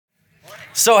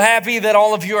So happy that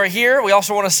all of you are here. We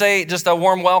also want to say just a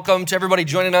warm welcome to everybody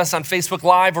joining us on Facebook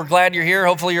Live. We're glad you're here.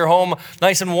 Hopefully you're home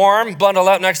nice and warm, bundled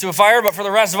up next to a fire. But for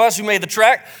the rest of us who made the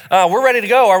trek, we're ready to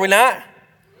go, are we not?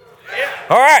 Yeah.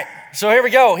 All right, so here we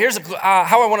go. Here's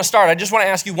how I want to start. I just want to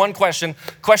ask you one question.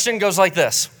 Question goes like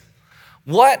this.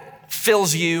 What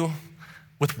fills you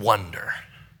with wonder?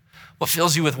 What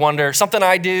fills you with wonder? Something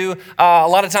I do a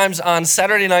lot of times on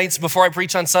Saturday nights before I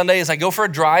preach on Sunday is I go for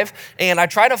a drive and I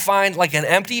try to find like an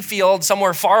empty field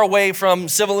somewhere far away from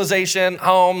civilization,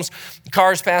 homes,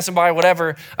 cars passing by,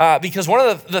 whatever, because one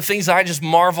of the things that I just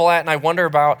marvel at and I wonder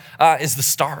about is the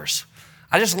stars.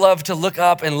 I just love to look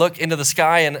up and look into the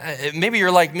sky, and maybe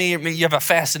you're like me, you have a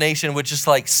fascination with just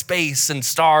like space and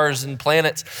stars and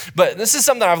planets, but this is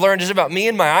something I've learned just about me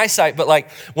and my eyesight, but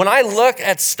like when I look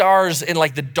at stars in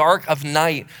like the dark of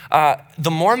night,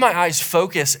 the more my eyes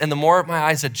focus and the more my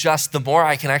eyes adjust, the more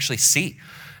I can actually see.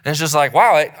 And it's just like,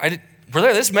 wow, were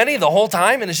there this many the whole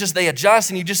time? And it's just they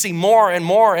adjust and you just see more and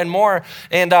more and more.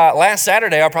 And last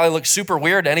Saturday, I probably looked super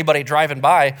weird to anybody driving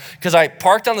by because I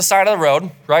parked on the side of the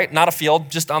road, right? Not a field,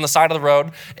 just on the side of the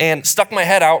road, and stuck my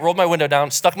head out, rolled my window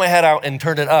down, stuck my head out and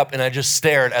turned it up, and I just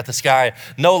stared at the sky.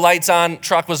 No lights on,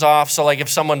 truck was off. So like if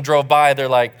someone drove by, they're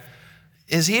like,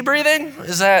 is he breathing?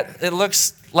 It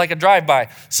looks like a drive-by.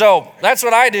 So that's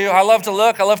what I do. I love to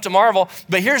look, I love to marvel.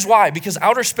 But here's why, because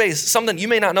outer space, something you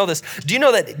may not know this. Do you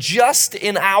know that just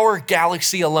in our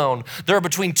galaxy alone, there are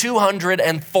between 200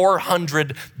 and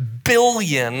 400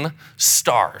 billion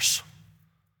stars?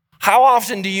 How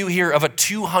often do you hear of a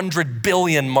 200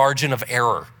 billion margin of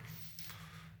error?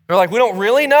 They're like, we don't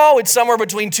really know. It's somewhere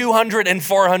between 200 and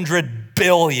 400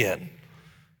 billion.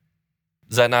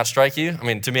 Does that not strike you? I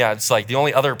mean, to me, it's like the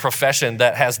only other profession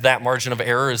that has that margin of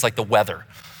error is like the weather.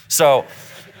 So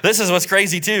this is what's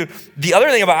crazy too. The other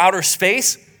thing about outer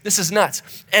space, this is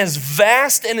nuts. As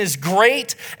vast and as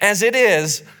great as it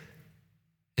is,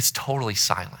 it's totally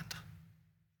silent.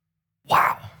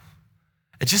 Wow.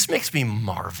 It just makes me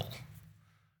marvel,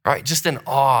 right? Just in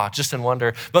awe, just in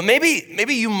wonder. But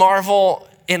maybe you marvel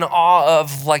in awe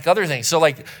of like other things. So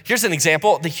like, here's an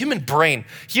example, the human brain.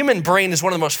 Human brain is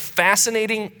one of the most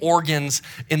fascinating organs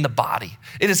in the body.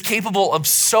 It is capable of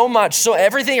so much. So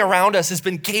everything around us has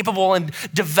been capable and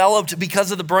developed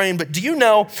because of the brain. But do you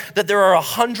know that there are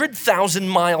 100,000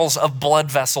 miles of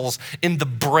blood vessels in the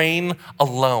brain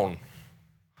alone?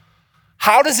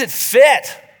 How does it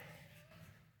fit?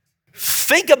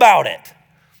 Think about it.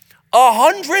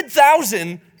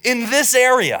 100,000 in this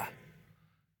area.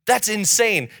 That's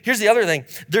insane. Here's the other thing.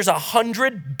 There's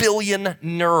 100 billion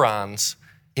neurons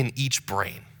in each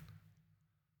brain.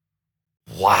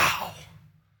 Wow.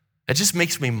 It just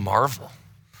makes me marvel.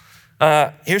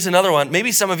 Here's another one.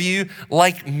 Maybe some of you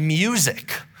like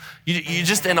music. You're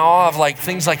just in awe of like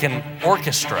things like an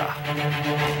orchestra.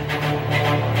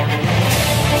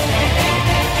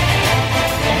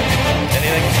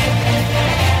 Anything?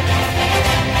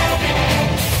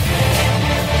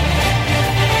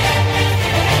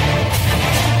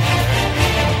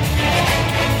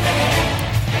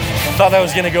 Thought that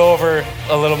was gonna go over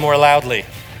a little more loudly.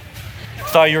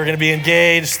 Thought you were gonna be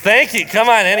engaged. Thank you, come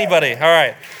on, anybody, all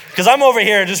right. Because I'm over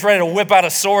here just ready to whip out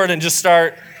a sword and just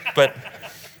start, but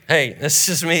hey, it's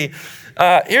just me.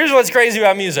 Here's what's crazy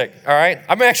about music, all right?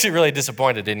 I'm actually really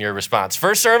disappointed in your response.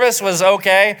 First service was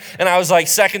okay, and I was like,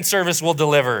 second service will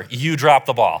deliver. You dropped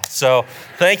the ball. So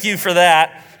thank you for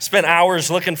that. Spent hours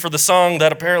looking for the song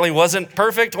that apparently wasn't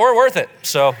perfect or worth it.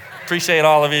 So appreciate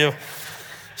all of you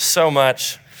so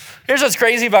much. Here's what's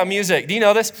crazy about music. Do you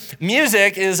know this?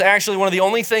 Music is actually one of the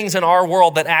only things in our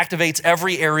world that activates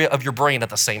every area of your brain at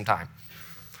the same time,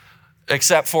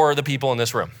 except for the people in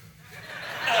this room.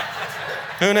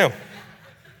 Who knew?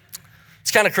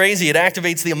 It's kind of crazy. It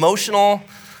activates the emotional,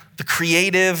 the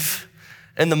creative,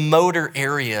 and the motor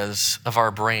areas of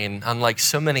our brain, unlike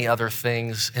so many other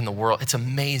things in the world. It's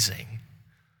amazing.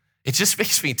 It just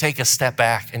makes me take a step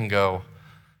back and go,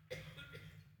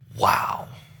 wow.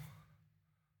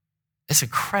 It's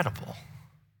incredible.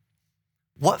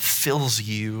 What fills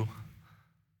you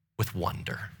with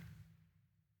wonder?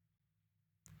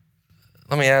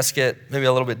 Let me ask it maybe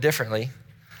a little bit differently.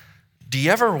 Do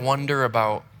you ever wonder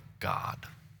about God?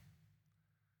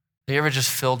 Are you ever just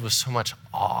filled with so much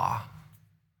awe,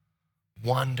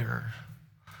 wonder,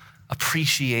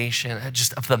 appreciation,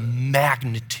 just of the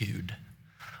magnitude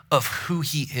of who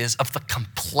he is, of the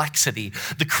complexity,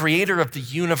 the creator of the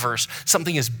universe,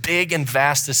 something as big and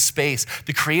vast as space,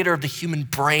 the creator of the human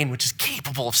brain, which is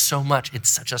capable of so much in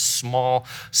such a small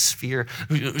sphere,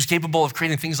 who's capable of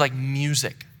creating things like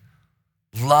music,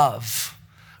 love,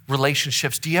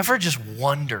 relationships. Do you ever just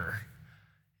wonder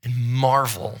and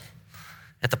marvel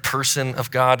at the person of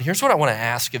God. Here's what I want to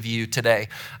ask of you today.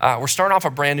 We're starting off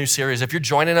a brand new series. If you're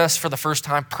joining us for the first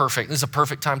time, perfect. This is a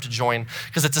perfect time to join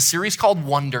because it's a series called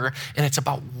Wonder and it's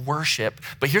about worship.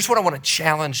 But here's what I want to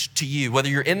challenge to you, whether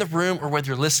you're in the room or whether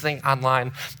you're listening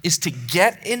online, is to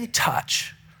get in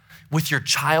touch with your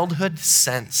childhood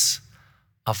sense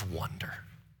of wonder.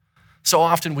 So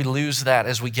often we lose that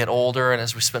as we get older and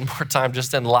as we spend more time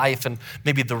just in life and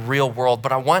maybe the real world.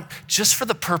 But I want, just for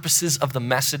the purposes of the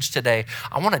message today,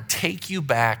 I want to take you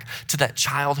back to that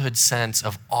childhood sense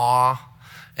of awe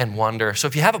and wonder. So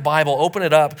if you have a Bible, open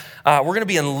it up. We're going to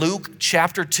be in Luke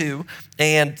chapter 2.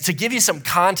 And to give you some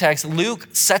context, Luke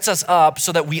sets us up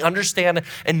so that we understand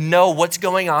and know what's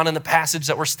going on in the passage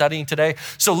that we're studying today.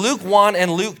 So Luke 1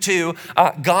 and Luke 2,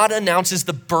 God announces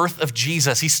the birth of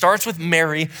Jesus. He starts with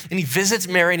Mary and he visits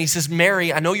Mary and he says,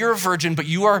 Mary, I know you're a virgin, but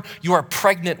you are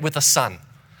pregnant with a son.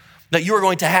 That you are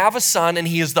going to have a son and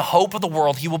he is the hope of the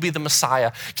world. He will be the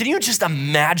Messiah. Can you just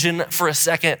imagine for a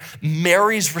second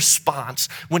Mary's response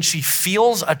when she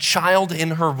feels a child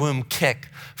in her womb kick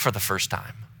for the first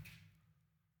time?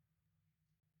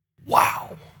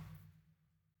 Wow.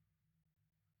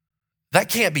 That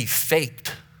can't be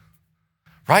faked,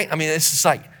 right? I mean, it's just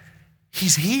like,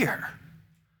 he's here.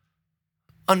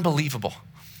 Unbelievable.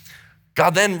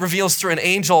 God then reveals through an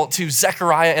angel to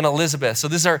Zechariah and Elizabeth. So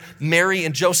these are Mary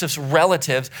and Joseph's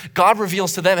relatives. God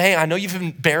reveals to them, hey, I know you've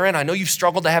been barren. I know you've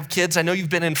struggled to have kids. I know you've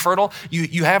been infertile.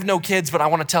 You have no kids, but I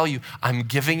want to tell you, I'm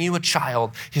giving you a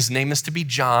child. His name is to be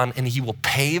John, and he will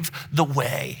pave the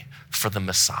way for the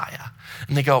Messiah.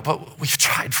 And they go, but we've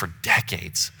tried for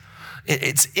decades.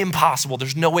 It's impossible.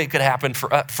 There's no way it could happen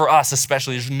for us,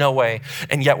 especially. There's no way.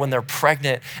 And yet when they're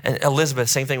pregnant, and Elizabeth,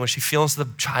 same thing, when she feels the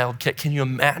child kick, can you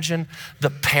imagine the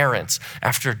parents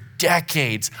after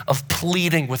decades of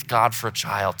pleading with God for a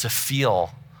child to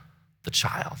feel the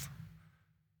child?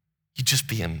 You'd just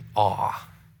be in awe.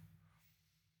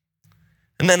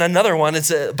 And then another one, it's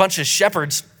a bunch of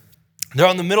shepherds. They're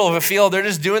in the middle of a field. They're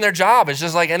just doing their job. It's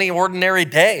just like any ordinary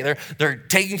day. They're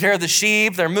taking care of the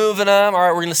sheep. They're moving them. All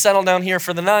right, we're going to settle down here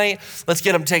for the night. Let's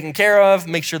get them taken care of,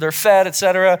 make sure they're fed,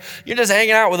 etc. You're just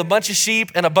hanging out with a bunch of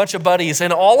sheep and a bunch of buddies.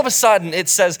 And all of a sudden, it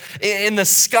says, in the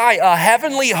sky, a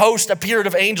heavenly host appeared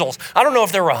of angels. I don't know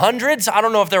if there were hundreds. I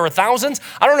don't know if there were thousands.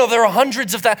 I don't know if there were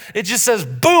hundreds of that. It just says,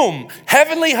 boom,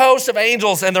 heavenly host of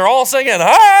angels. And they're all singing,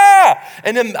 ah!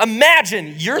 And then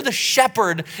imagine you're the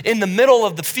shepherd in the middle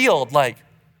of the field, like,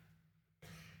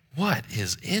 what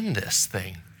is in this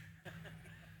thing?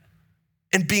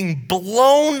 And being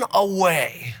blown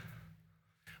away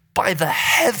by the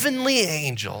heavenly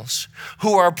angels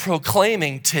who are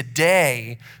proclaiming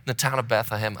today in the town of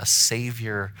Bethlehem, a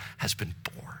Savior has been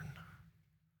born.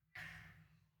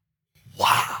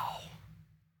 Wow.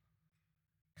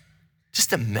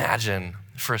 Just imagine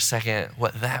for a second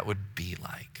what that would be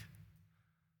like.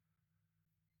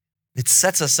 It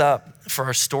sets us up for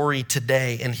our story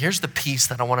today. And here's the piece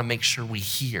that I want to make sure we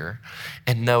hear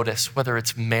and notice, whether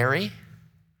it's Mary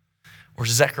or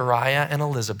Zechariah and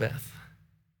Elizabeth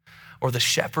or the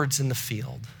shepherds in the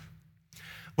field.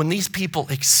 When these people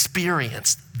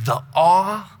experienced the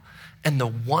awe and the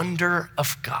wonder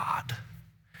of God,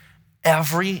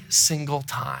 every single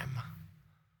time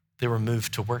they were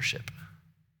moved to worship.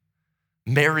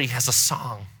 Mary has a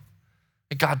song.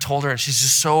 God told her, and she's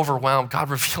just so overwhelmed. God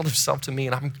revealed himself to me,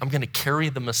 and I'm going to carry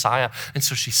the Messiah. And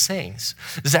so she sings.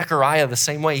 Zechariah, the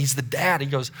same way. He's the dad. He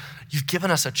goes, you've given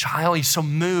us a child. He's so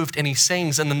moved, and he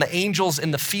sings. And then the angels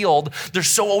in the field, they're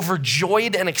so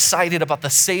overjoyed and excited about the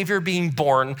Savior being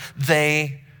born,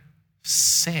 they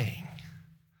sing.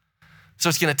 So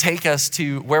it's going to take us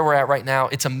to where we're at right now.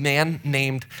 It's a man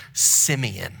named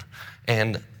Simeon.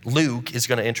 And Luke is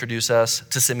going to introduce us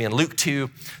to Simeon. Luke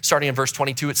 2, starting in verse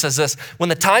 22, it says this: when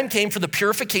the time came for the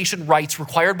purification rites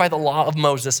required by the law of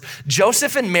Moses,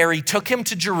 Joseph and Mary took him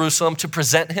to Jerusalem to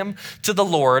present him to the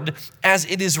Lord, as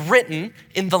it is written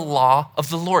in the law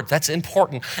of the Lord. That's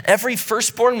important. Every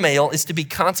firstborn male is to be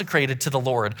consecrated to the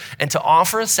Lord and to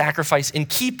offer a sacrifice in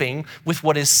keeping with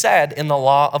what is said in the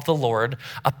law of the Lord,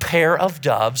 a pair of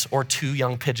doves or 2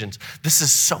 young pigeons. This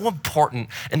is so important,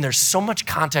 and there's so much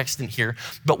context in here.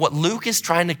 But what Luke is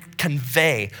trying to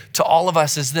convey to all of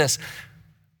us is this: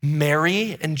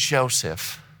 Mary and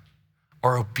Joseph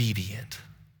are obedient.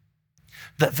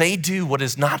 That they do what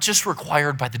is not just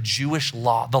required by the Jewish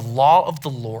law, the law of the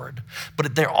Lord,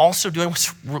 but they're also doing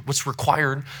what's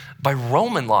required by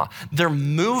Roman law. They're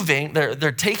moving,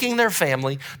 they're taking their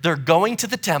family, they're going to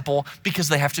the temple because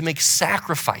they have to make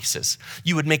sacrifices.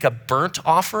 You would make a burnt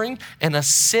offering and a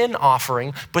sin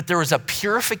offering, but there was a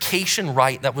purification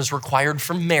rite that was required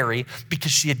for Mary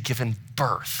because she had given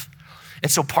birth.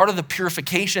 And so part of the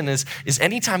purification is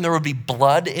anytime there would be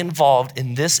blood involved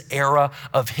in this era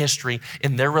of history,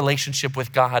 in their relationship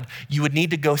with God, you would need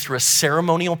to go through a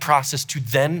ceremonial process to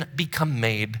then become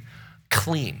made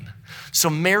clean. So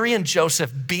Mary and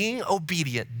Joseph, being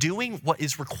obedient, doing what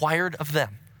is required of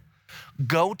them,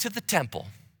 go to the temple.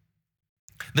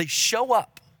 They show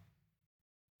up.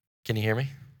 Can you hear me?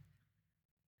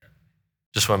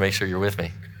 Just want to make sure you're with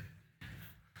me.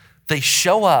 They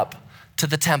show up to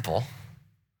the temple,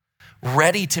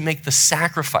 ready to make the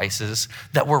sacrifices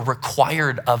that were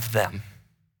required of them.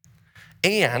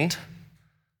 And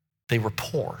they were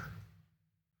poor.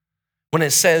 When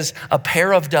it says a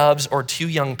pair of doves or 2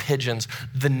 young pigeons,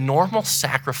 the normal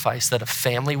sacrifice that a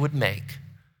family would make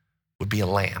would be a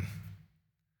lamb.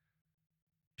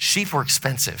 Sheep were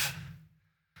expensive.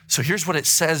 So here's what it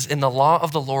says in the law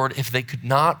of the Lord: if they could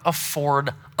not afford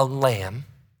a lamb,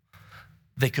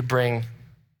 they could bring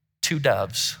 2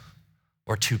 doves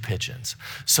or 2 pigeons.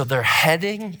 So they're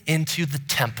heading into the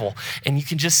temple, and you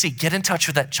can just see, get in touch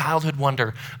with that childhood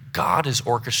wonder. God is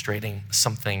orchestrating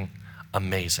something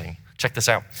amazing. Check this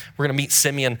out. We're gonna meet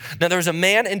Simeon. Now there's a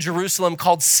man in Jerusalem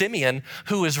called Simeon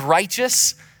who is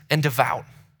righteous and devout.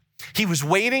 He was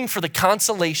waiting for the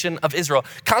consolation of Israel.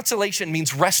 Consolation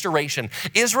means restoration.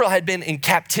 Israel had been in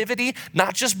captivity,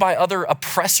 not just by other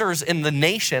oppressors in the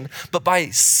nation, but by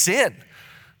sin.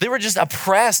 They were just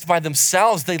oppressed by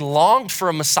themselves. They longed for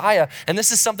a Messiah. And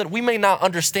this is something we may not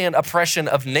understand, oppression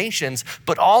of nations,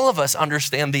 but all of us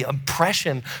understand the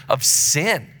oppression of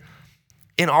sin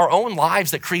in our own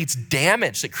lives that creates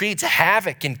damage, that creates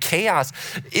havoc and chaos.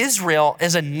 Israel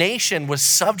as a nation was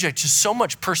subject to so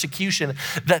much persecution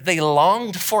that they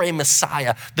longed for a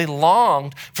Messiah. They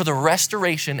longed for the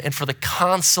restoration and for the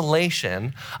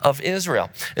consolation of Israel.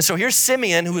 And so here's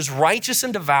Simeon, who is righteous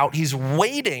and devout. He's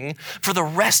waiting for the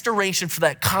restoration, for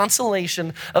that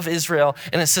consolation of Israel.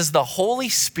 And it says the Holy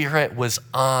Spirit was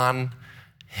on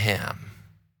him.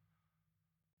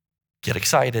 Get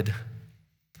excited.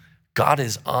 God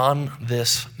is on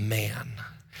this man,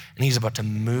 and he's about to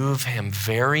move him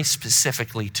very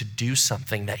specifically to do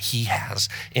something that he has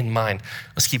in mind.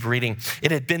 Let's keep reading.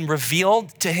 It had been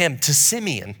revealed to him, to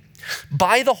Simeon,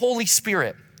 by the Holy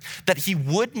Spirit, that he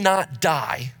would not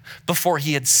die before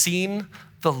he had seen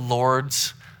the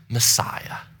Lord's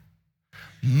Messiah.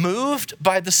 Moved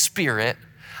by the Spirit,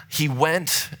 he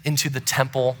went into the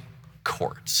temple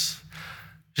courts.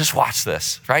 Just watch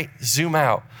this, right? Zoom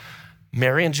out.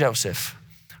 Mary and Joseph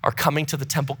are coming to the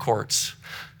temple courts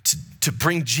to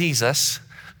bring Jesus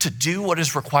to do what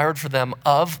is required for them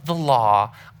of the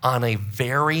law on a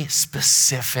very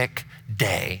specific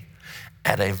day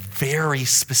at a very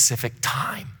specific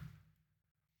time.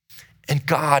 And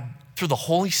God, through the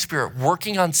Holy Spirit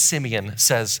working on Simeon,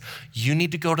 says, you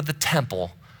need to go to the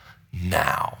temple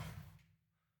now.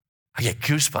 I get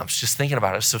goosebumps just thinking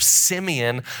about it. So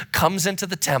Simeon comes into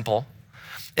the temple,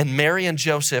 and Mary and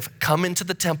Joseph come into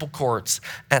the temple courts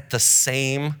at the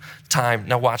same time.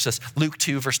 Now watch this. Luke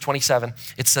 2, verse 27,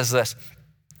 it says this.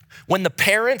 When the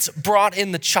parents brought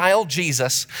in the child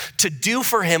Jesus to do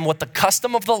for him what the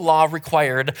custom of the law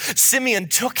required, Simeon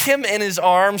took him in his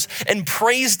arms and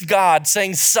praised God,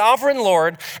 saying, Sovereign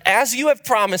Lord, as you have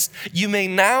promised, you may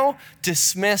now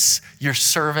dismiss your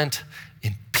servant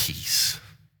in peace.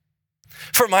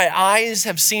 For my eyes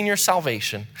have seen your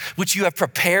salvation, which you have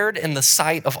prepared in the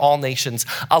sight of all nations,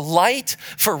 a light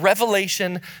for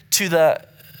revelation to the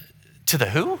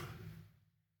who?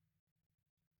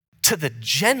 To the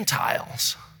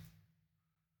Gentiles,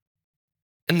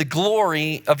 and the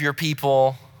glory of your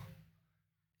people,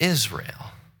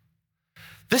 Israel.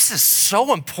 This is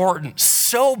so important,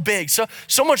 so big, so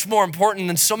much more important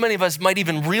than so many of us might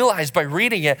even realize by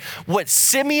reading it. What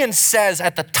Simeon says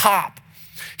at the top,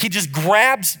 he just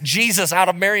grabs Jesus out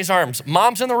of Mary's arms.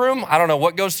 Moms in the room, I don't know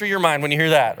what goes through your mind when you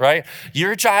hear that, right?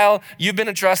 You're a child, you've been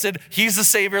entrusted, he's the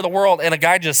savior of the world, and a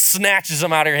guy just snatches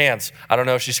him out of your hands. I don't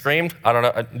know if she screamed. I don't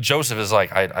know. Joseph is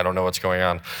like, I don't know what's going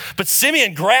on. But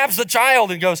Simeon grabs the child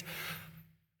and goes,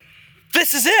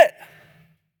 this is it.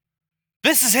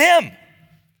 This is him.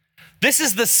 This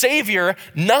is the savior,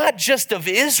 not just of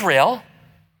Israel,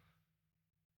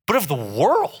 but of the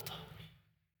world.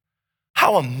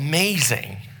 How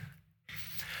amazing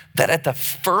that at the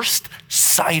first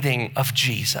sighting of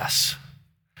Jesus,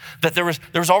 That there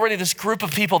was already this group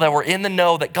of people that were in the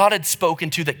know, that God had spoken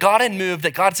to, that God had moved,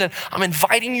 that God said, I'm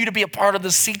inviting you to be a part of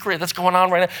the secret that's going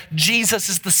on right now. Jesus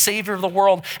is the Savior of the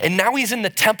world. And now he's in the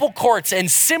temple courts,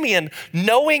 and Simeon,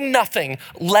 knowing nothing,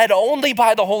 led only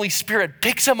by the Holy Spirit,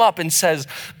 picks him up and says,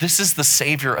 this is the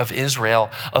Savior of Israel,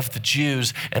 of the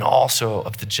Jews, and also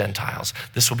of the Gentiles.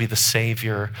 This will be the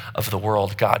Savior of the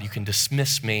world. God, you can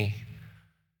dismiss me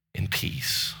in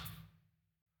peace.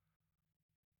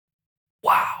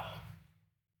 Wow.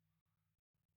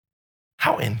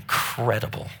 How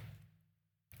incredible.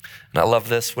 And I love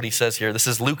this, what he says here. This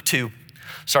is Luke 2,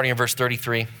 starting in verse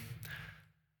 33. It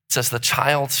says, the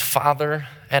child's father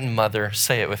and mother,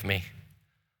 say it with me,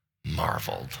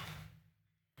 marveled.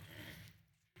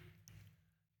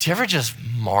 Do you ever just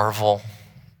marvel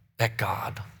at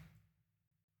God?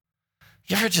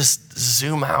 You ever just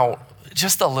zoom out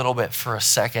just a little bit for a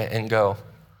second and go,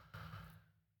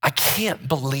 I can't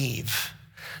believe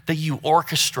that you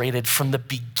orchestrated from the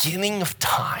beginning of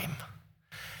time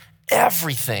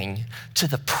everything to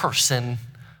the person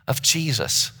of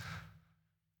Jesus.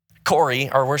 Corey,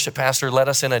 our worship pastor, led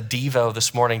us in a Devo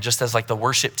this morning, just as like the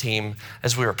worship team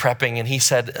as we were prepping. And he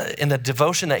said in the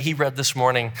devotion that he read this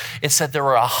morning, it said there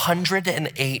were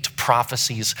 108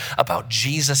 prophecies about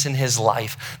Jesus in his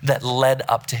life that led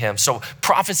up to him. So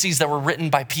prophecies that were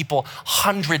written by people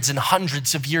hundreds and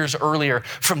hundreds of years earlier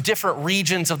from different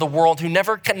regions of the world who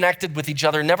never connected with each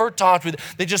other, never talked with,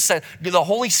 they just said, the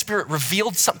Holy Spirit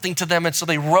revealed something to them. And so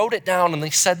they wrote it down and they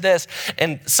said this.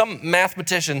 And some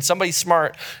mathematician, somebody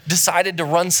smart, decided to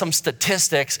run some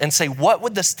statistics and say, what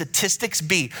would the statistics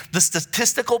be? The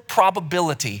statistical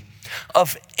probability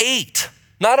of 8,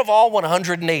 not of all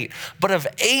 108, but of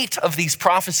 8 of these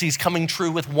prophecies coming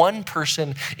true with one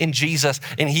person in Jesus.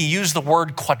 And he used the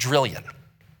word quadrillion.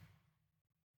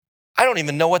 I don't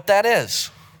even know what that is.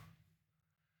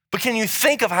 But can you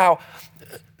think of how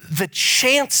the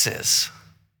chances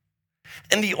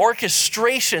and the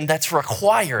orchestration that's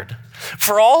required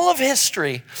for all of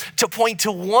history to point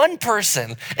to one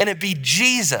person and it be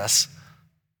Jesus?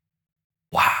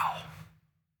 Wow.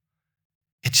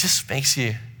 It just makes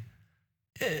you,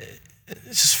 it's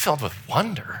just filled with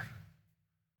wonder.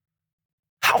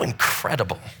 How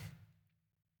incredible.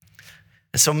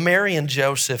 And so Mary and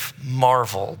Joseph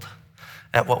marveled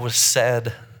at what was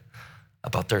said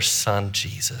about their son,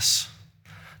 Jesus.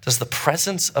 Does the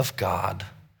presence of God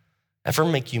ever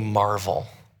make you marvel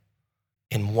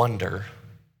in wonder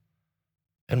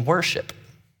and worship?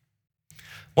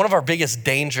 One of our biggest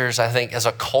dangers, I think, as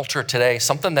a culture today,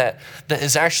 something that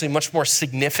is actually much more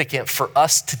significant for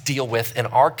us to deal with in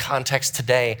our context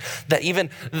today, that even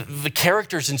the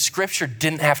characters in Scripture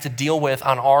didn't have to deal with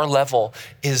on our level,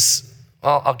 is,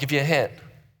 well, I'll give you a hint,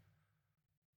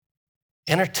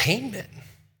 entertainment.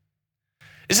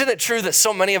 Isn't it true that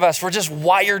so many of us, we're just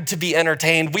wired to be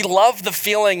entertained? We love the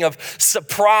feeling of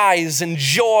surprise and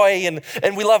joy,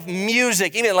 and we love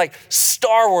music, even like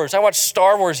Star Wars. I watched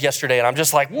Star Wars yesterday, and I'm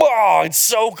just like, whoa, it's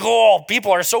so cool.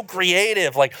 People are so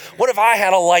creative. Like, what if I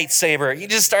had a lightsaber? You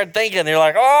just start thinking, and you're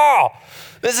like, oh,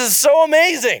 this is so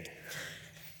amazing.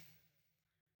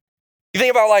 You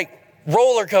think about like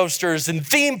roller coasters and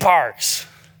theme parks.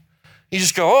 You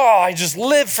just go, oh, I just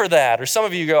live for that. Or some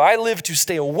of you go, I live to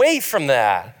stay away from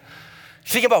that.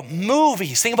 Think about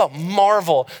movies. Think about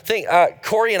Marvel.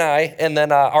 Corey and I, and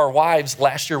then our wives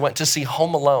last year went to see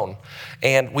Home Alone.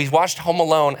 And we watched Home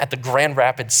Alone at the Grand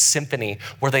Rapids Symphony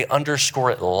where they underscore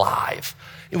it live.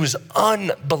 It was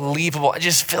unbelievable. I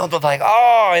just filled with like,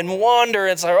 oh, and wonder.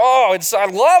 It's like, oh, I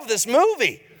love this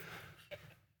movie.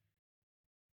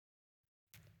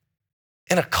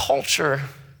 In a culture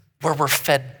where we're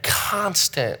fed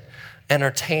constant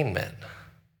entertainment,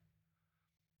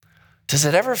 does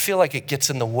it ever feel like it gets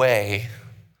in the way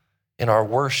in our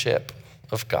worship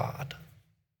of God?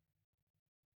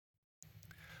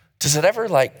 Does it ever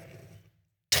like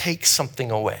take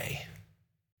something away?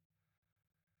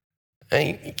 I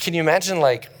mean, can you imagine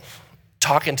like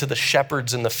talking to the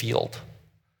shepherds in the field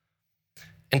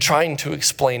and trying to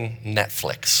explain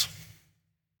Netflix?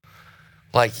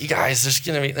 Like, you guys, there's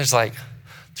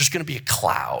gonna be a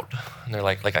cloud. And they're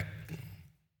like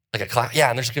a cloud. Yeah,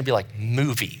 and there's gonna be like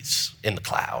movies in the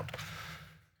cloud.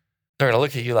 They're gonna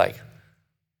look at you like,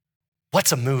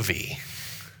 what's a movie?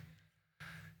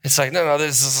 It's like, no,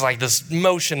 this is like this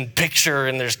motion picture,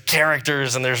 and there's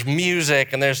characters, and there's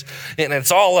music, and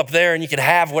it's all up there, and you can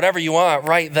have whatever you want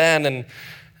right then. And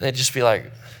they'd just be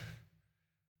like,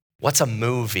 what's a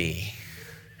movie?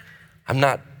 I'm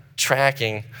not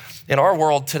tracking. In our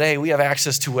world today, we have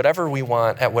access to whatever we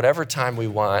want at whatever time we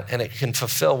want, and it can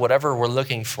fulfill whatever we're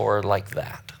looking for like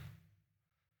that.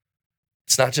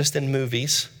 It's not just in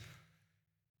movies.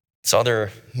 It's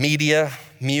other media,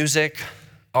 music,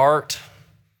 art,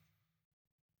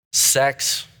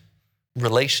 sex,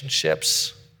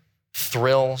 relationships,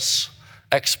 thrills,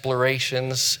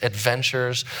 explorations,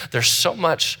 adventures. There's so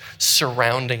much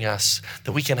surrounding us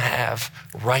that we can have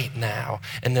right now.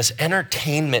 And this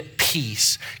entertainment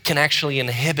piece can actually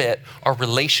inhibit our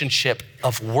relationship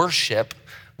of worship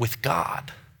with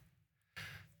God.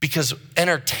 Because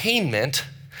entertainment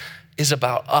is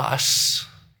about us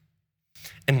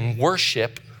and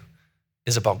worship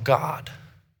is about God.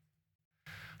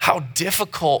 How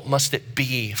difficult must it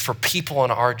be for people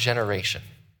in our generation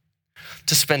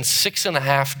to spend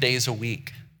 6.5 days a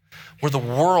week where the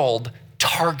world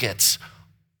targets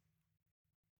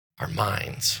our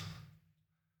minds,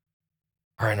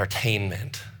 our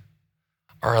entertainment,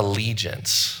 our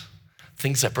allegiance,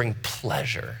 things that bring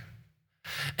pleasure.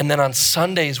 And then on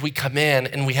Sundays, we come in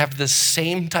and we have this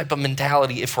same type of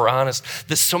mentality, if we're honest,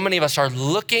 that so many of us are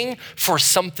looking for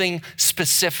something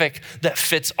specific that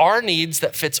fits our needs,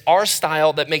 that fits our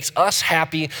style, that makes us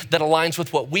happy, that aligns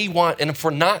with what we want. And if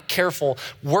we're not careful,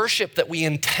 worship that we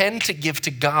intend to give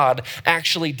to God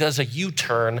actually does a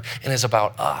U-turn and is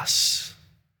about us.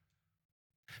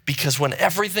 Because when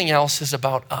everything else is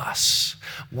about us,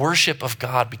 worship of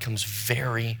God becomes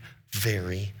very,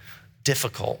 very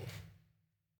difficult.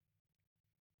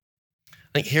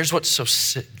 I think here's what's so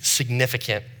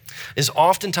significant is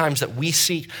oftentimes that we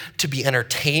seek to be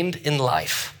entertained in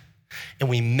life and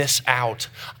we miss out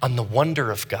on the wonder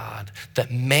of God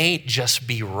that may just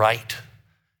be right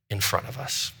in front of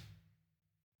us.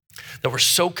 That we're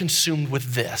so consumed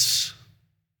with this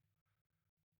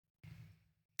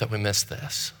that we miss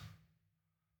this.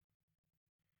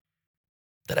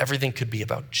 That everything could be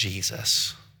about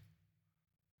Jesus.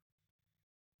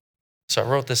 So I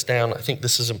wrote this down. I think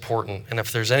this is important. And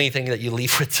if there's anything that you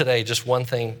leave with today, just one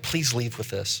thing, please leave with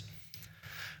this.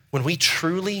 When we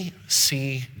truly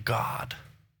see God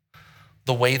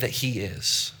the way that he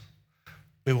is,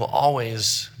 we will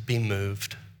always be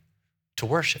moved to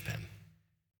worship him.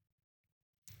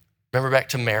 Remember back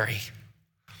to Mary.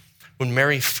 When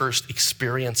Mary first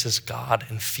experiences God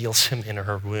and feels him in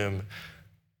her womb,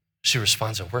 she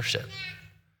responds in worship.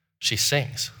 She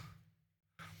sings.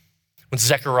 When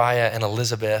Zechariah and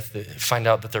Elizabeth find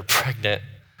out that they're pregnant,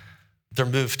 they're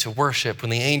moved to worship.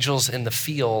 When the angels in the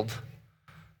field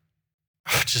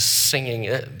are just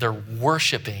singing, they're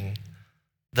worshiping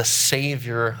the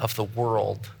Savior of the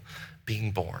world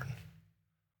being born.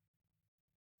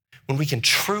 When we can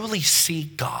truly see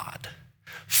God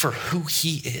for who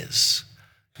he is,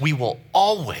 we will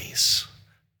always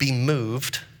be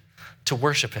moved to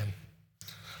worship him.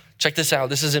 Check this out.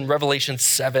 This is in Revelation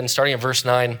 7, starting at verse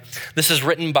 9. This is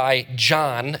written by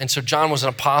John. And so John was an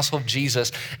apostle of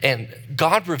Jesus. And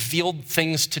God revealed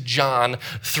things to John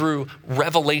through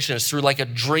revelations, through like a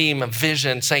dream, a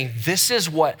vision, saying, this is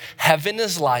what heaven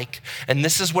is like. And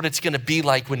this is what it's going to be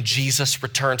like when Jesus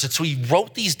returns. And so he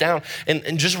wrote these down.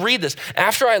 And just read this.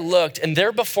 After I looked, and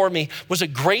there before me was a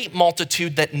great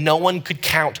multitude that no one could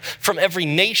count, from every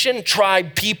nation,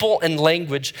 tribe, people, and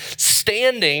language,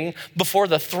 standing before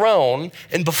the throne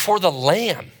and before the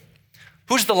Lamb.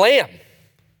 Who's the Lamb?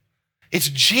 It's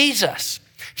Jesus.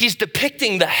 He's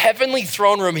depicting the heavenly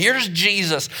throne room. Here's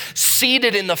Jesus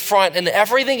seated in the front, and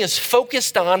everything is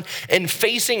focused on and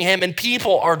facing him, and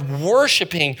people are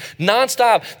worshiping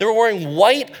nonstop. They were wearing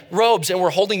white robes and were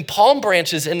holding palm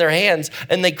branches in their hands,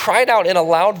 and they cried out in a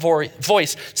loud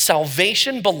voice,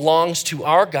 salvation belongs to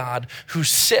our God who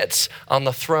sits on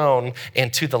the throne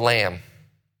and to the Lamb.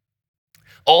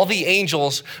 All the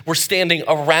angels were standing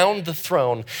around the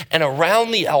throne and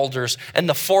around the elders and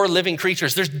the 4 living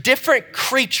creatures. There's different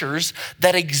creatures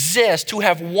that exist who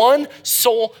have one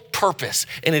sole purpose,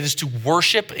 and it is to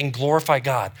worship and glorify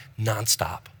God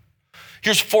nonstop.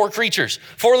 Here's 4 creatures,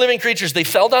 4 living creatures. They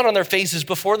fell down on their faces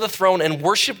before the throne and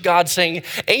worshiped God, saying,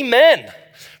 Amen.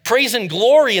 Praise and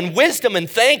glory and wisdom and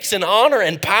thanks and honor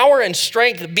and power and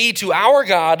strength be to our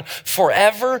God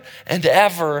forever and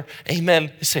ever.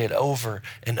 Amen. Say it over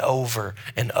and over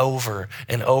and over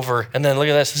and over. And then look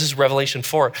at this. This is Revelation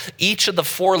 4. Each of the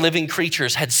 4 living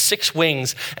creatures had 6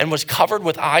 wings and was covered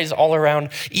with eyes all around,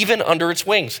 even under its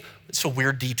wings. It's a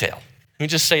weird detail. Let me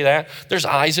just say that. There's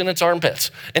eyes in its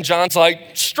armpits. And John's like,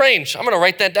 strange. I'm going to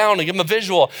write that down and give him a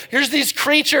visual. Here's these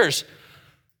creatures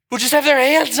who just have their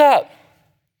hands up.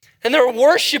 And they're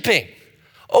worshiping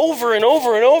over and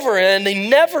over and over, and they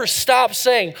never stop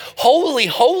saying, holy,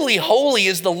 holy, holy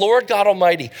is the Lord God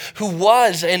Almighty, who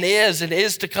was and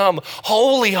is to come.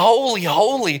 Holy, holy,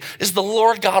 holy is the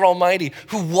Lord God Almighty,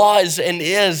 who was and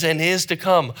is to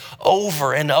come.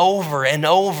 Over and over and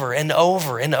over and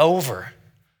over and over.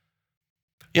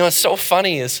 You know, it's so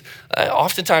funny is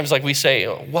oftentimes like we say,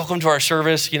 welcome to our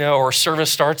service, or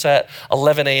service starts at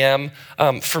 11 a.m.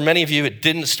 For many of you, it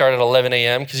didn't start at 11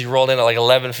 a.m. because you rolled in at like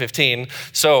 11:15.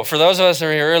 So for those of us that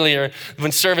are here earlier,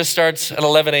 when service starts at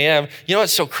 11 a.m., you know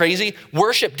what's so crazy?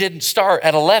 Worship didn't start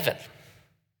at 11.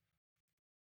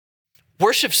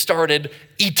 Worship started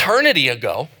eternity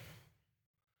ago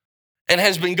and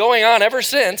has been going on ever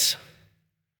since.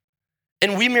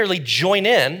 And we merely join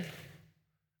in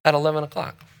at 11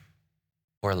 o'clock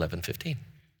or 11:15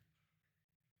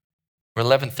 or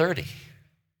 11:30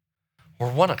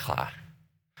 or 1 o'clock.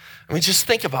 I mean, just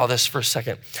think about this for a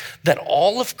second, that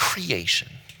all of creation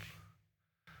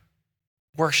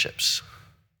worships.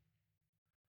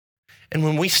 And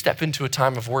when we step into a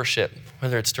time of worship,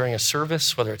 whether it's during a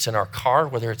service, whether it's in our car,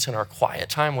 whether it's in our quiet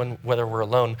time, whether we're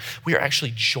alone, we are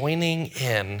actually joining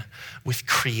in with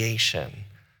creation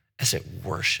as it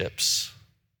worships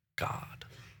God.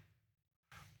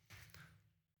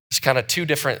 There's kind of two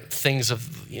different things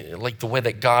of like the way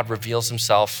that God reveals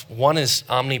himself. One is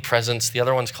omnipresence. The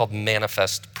other one's called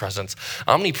manifest presence.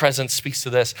 Omnipresence speaks to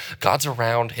this. God's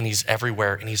around and he's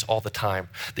everywhere and he's all the time.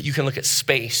 That you can look at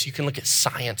space, you can look at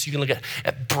science, you can look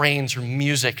at brains or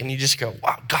music and you just go,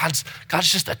 wow, God's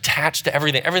just attached to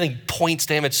everything. Everything points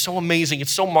to him. It's so amazing.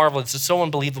 It's so marvelous. It's so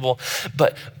unbelievable.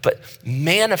 But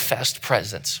manifest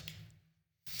presence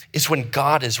is when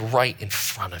God is right in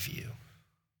front of you.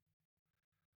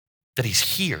 That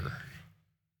he's here.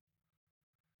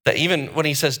 That even when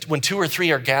he says, when 2 or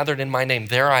 3 are gathered in my name,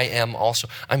 there I am also.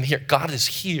 I'm here. God is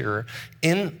here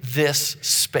in this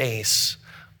space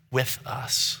with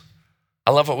us.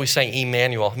 I love what we say,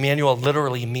 Emmanuel. Emmanuel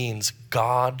literally means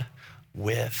God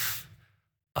with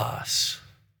us.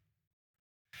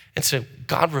 And so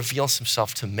God reveals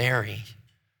himself to Mary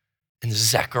and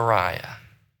Zechariah,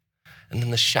 and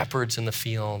then the shepherds in the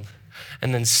field,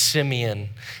 and then Simeon,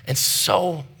 and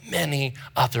so many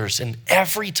others. And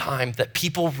every time that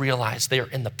people realize they are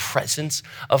in the presence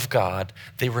of God,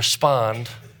 they respond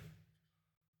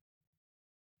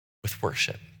with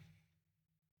worship.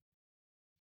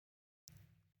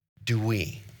 Do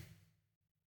we?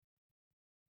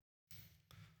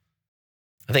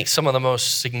 I think some of the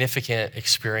most significant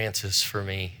experiences for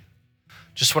me,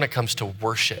 just when it comes to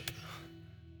worship,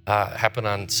 happen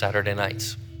on Saturday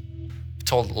nights. I've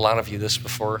told a lot of you this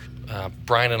before.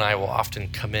 Brian and I will often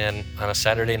come in on a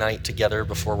Saturday night together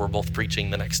before we're both preaching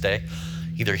the next day,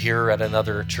 either here or at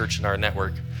another church in our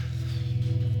network.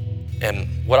 And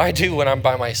what I do when I'm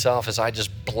by myself is I just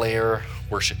blare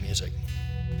worship music.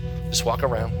 Just walk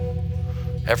around,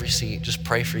 every seat, just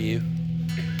pray for you.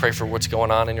 Pray for what's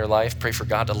going on in your life. Pray for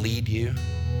God to lead you.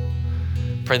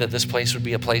 Pray that this place would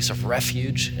be a place of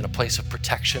refuge and a place of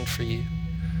protection for you.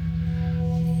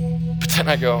 But then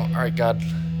I go, all right, God,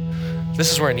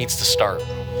 this is where it needs to start.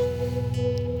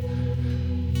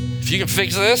 If you can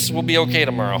fix this, we'll be okay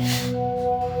tomorrow.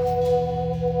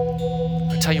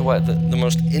 I tell you what, the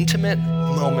most intimate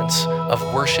moments of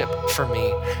worship for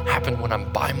me happen when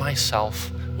I'm by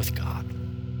myself with God.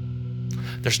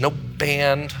 There's no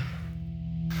band,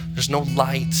 there's no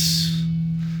lights,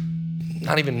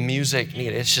 not even music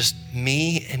needed. It's just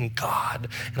me and God.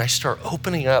 And I start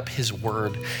opening up his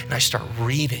word and I start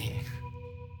reading.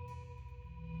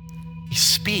 He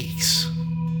speaks.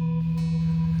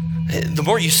 The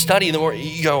more you study, the more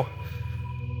you go,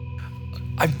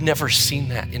 I've never seen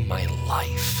that in my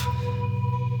life.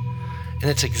 And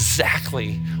it's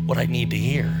exactly what I need to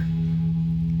hear.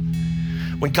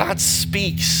 When God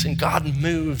speaks and God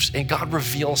moves and God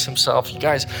reveals himself, you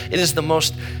guys, it is the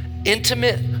most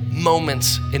intimate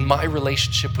moments in my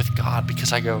relationship with God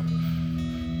because I go,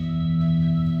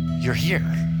 you're here.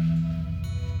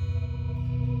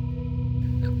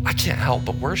 I can't help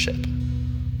but worship.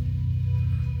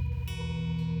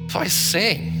 So I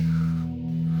sing,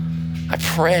 I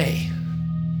pray.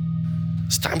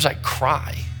 Sometimes I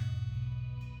cry.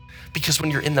 Because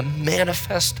when you're in the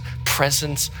manifest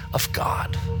presence of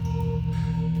God,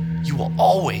 you will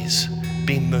always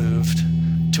be moved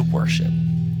to worship.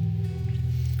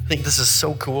 I think this is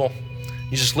so cool.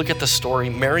 You just look at the story.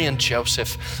 Mary and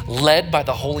Joseph, led by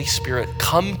the Holy Spirit,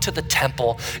 come to the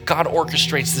temple. God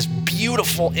orchestrates this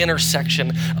beautiful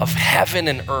intersection of heaven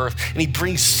and earth. And he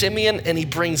brings Simeon and he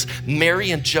brings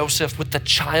Mary and Joseph with the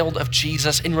child of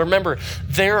Jesus. And remember,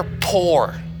 they're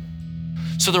poor.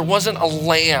 So there wasn't a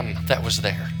lamb that was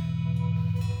there.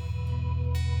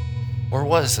 Or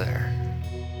was there?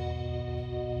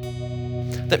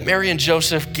 That Mary and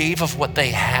Joseph gave of what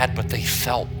they had, but they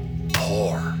felt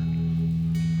poor.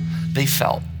 They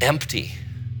felt empty.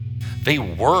 They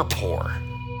were poor.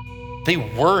 They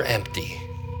were empty.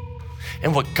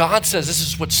 And what God says, this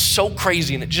is what's so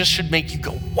crazy, and it just should make you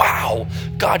go, wow,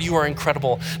 God, you are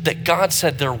incredible. That God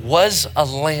said there was a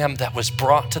lamb that was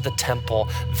brought to the temple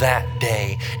that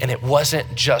day, and it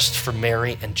wasn't just for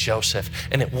Mary and Joseph,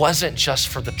 and it wasn't just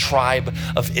for the tribe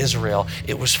of Israel,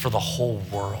 it was for the whole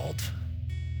world.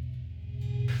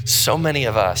 So many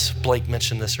of us, Blake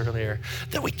mentioned this earlier,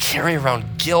 that we carry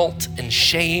around guilt and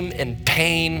shame and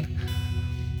pain,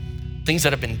 things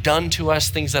that have been done to us,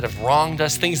 things that have wronged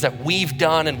us, things that we've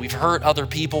done and we've hurt other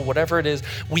people, whatever it is.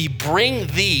 We bring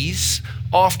these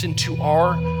often to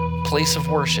our place of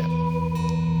worship.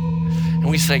 And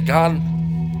we say, God,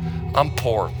 I'm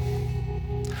poor.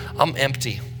 I'm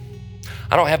empty.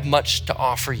 I don't have much to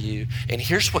offer you. And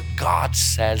here's what God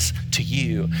says to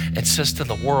you and says to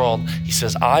the world. He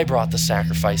says, I brought the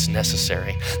sacrifice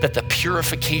necessary, that the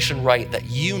purification rite that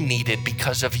you needed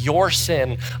because of your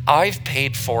sin, I've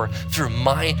paid for through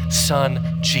my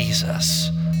son, Jesus,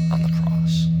 on the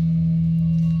cross.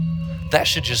 That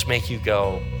should just make you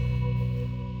go,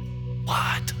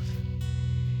 what?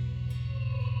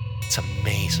 It's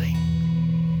amazing.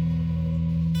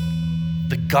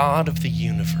 The God of the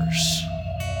universe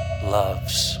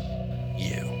loves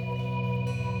you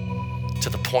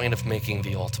to the point of making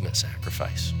the ultimate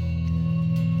sacrifice.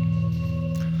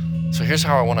 So here's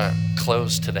how I want to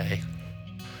close today.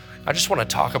 I just want to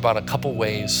talk about a couple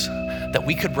ways that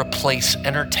we could replace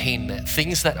entertainment,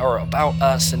 things that are about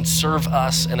us and serve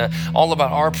us and all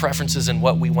about our preferences and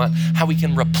what we want, how we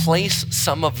can replace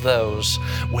some of those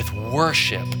with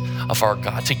worship of our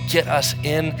God to get us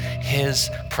in his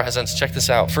presence. Check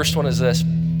this out. First one is this.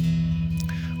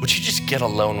 Would you just get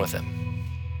alone with him?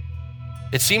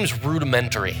 It seems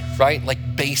rudimentary, right?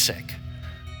 Like basic.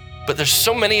 But there's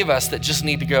so many of us that just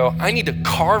need to go, I need to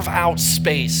carve out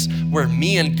space where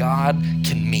me and God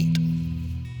can meet.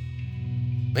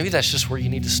 Maybe that's just where you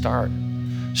need to start.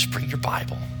 Just bring your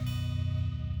Bible.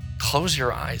 Close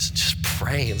your eyes and just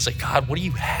pray and say, God, what do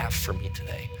you have for me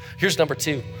today? Here's number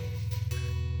 2.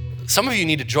 Some of you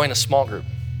need to join a small group.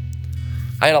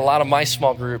 I had a lot of my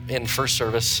small group in first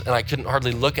service, and I couldn't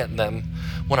hardly look at them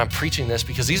when I'm preaching this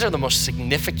because these are some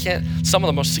of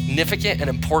the most significant and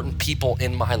important people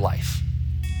in my life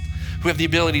who have the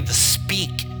ability to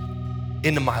speak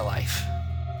into my life,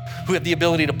 who have the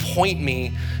ability to point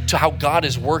me to how God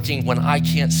is working when I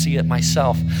can't see it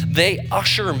myself. They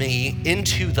usher me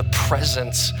into the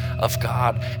presence of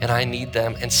God, and I need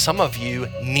them. And some of you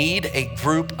need a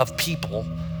group of people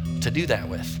to do that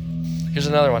with. Here's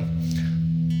another one.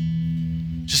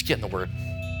 Just get in the Word.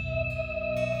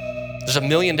 There's a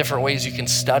million different ways you can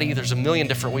study. There's a million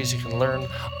different ways you can learn.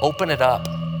 Open it up.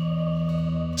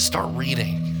 Start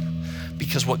reading.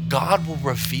 Because what God will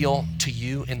reveal to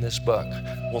you in this book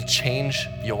will change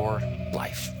your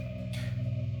life.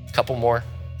 A couple more.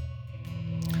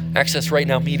 Access Right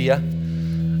Now Media.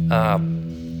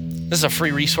 This is a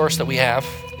free resource that we have.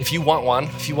 If you want one,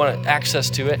 if you want access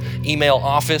to it, email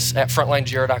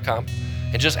office@frontlinegr.com.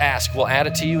 And just ask, we'll add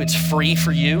it to you. It's free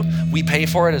for you. We pay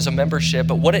for it as a membership.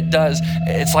 But what it does,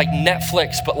 it's like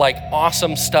Netflix, but like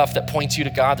awesome stuff that points you to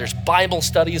God. There's Bible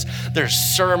studies, there's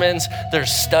sermons, there's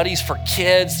studies for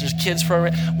kids, there's kids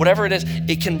program, whatever it is.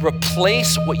 It can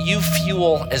replace what you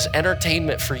fuel as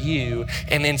entertainment for you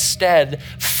and instead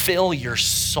fill your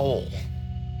soul.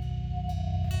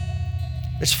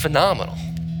 It's phenomenal.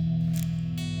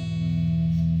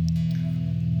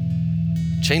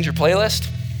 Change your playlist.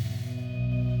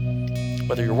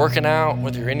 Whether you're working out,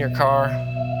 whether you're in your car,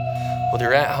 whether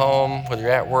you're at home, whether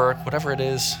you're at work, whatever it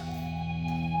is.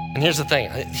 And here's the thing,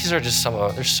 these are just some of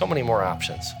them. There's so many more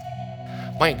options.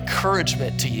 My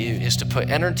encouragement to you is to put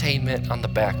entertainment on the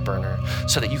back burner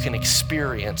so that you can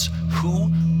experience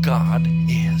who God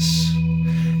is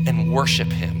and worship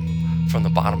him from the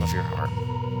bottom of your heart.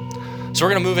 So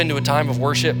we're gonna move into a time of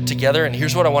worship together, and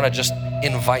here's what I wanna just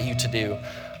invite you to do.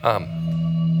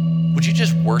 Would you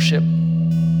just worship?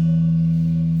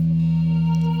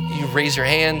 You raise your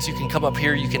hands, you can come up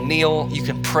here, you can kneel, you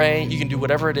can pray, you can do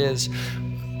whatever it is.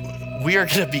 We are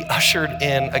gonna be ushered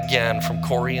in again from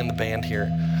Corey and the band here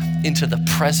into the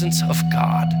presence of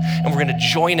God. And we're gonna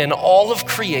join in all of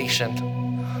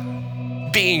creation,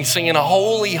 being singing,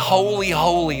 holy, holy,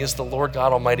 holy is the Lord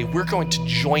God Almighty. We're going to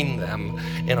join them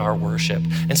in our worship.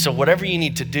 And so whatever you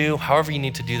need to do, however you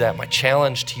need to do that, my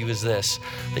challenge to you is this,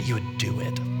 that you would do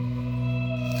it.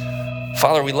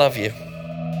 Father, we love you.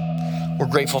 We're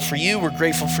grateful for you. We're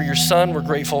grateful for your son. We're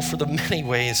grateful for the many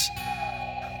ways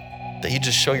that you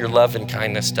just show your love and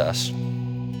kindness to us.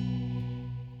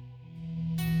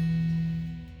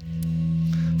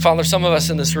 Father, some of us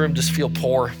in this room just feel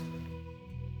poor.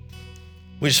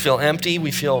 We just feel empty. We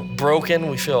feel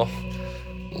broken. We feel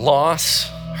loss,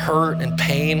 hurt, and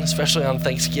pain, especially on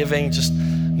Thanksgiving, just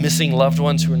missing loved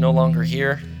ones who are no longer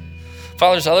here.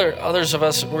 Fathers, others of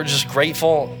us, we're just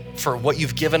grateful for what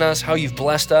you've given us, how you've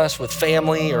blessed us with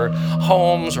family or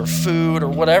homes or food or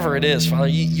whatever it is. Father,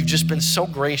 you've just been so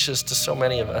gracious to so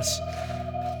many of us.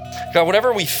 God,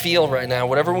 whatever we feel right now,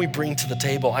 whatever we bring to the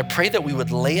table, I pray that we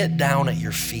would lay it down at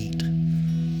your feet,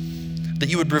 that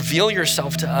you would reveal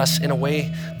yourself to us in a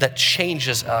way that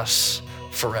changes us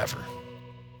forever.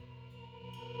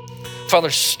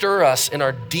 Father, stir us in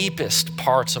our deepest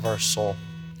parts of our soul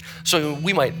so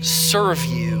we might serve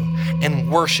you and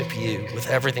worship you with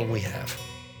everything we have,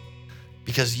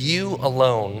 because you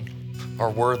alone are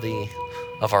worthy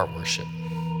of our worship.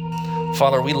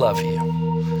 Father, we love you.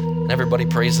 And everybody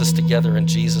prays this together in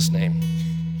Jesus' name.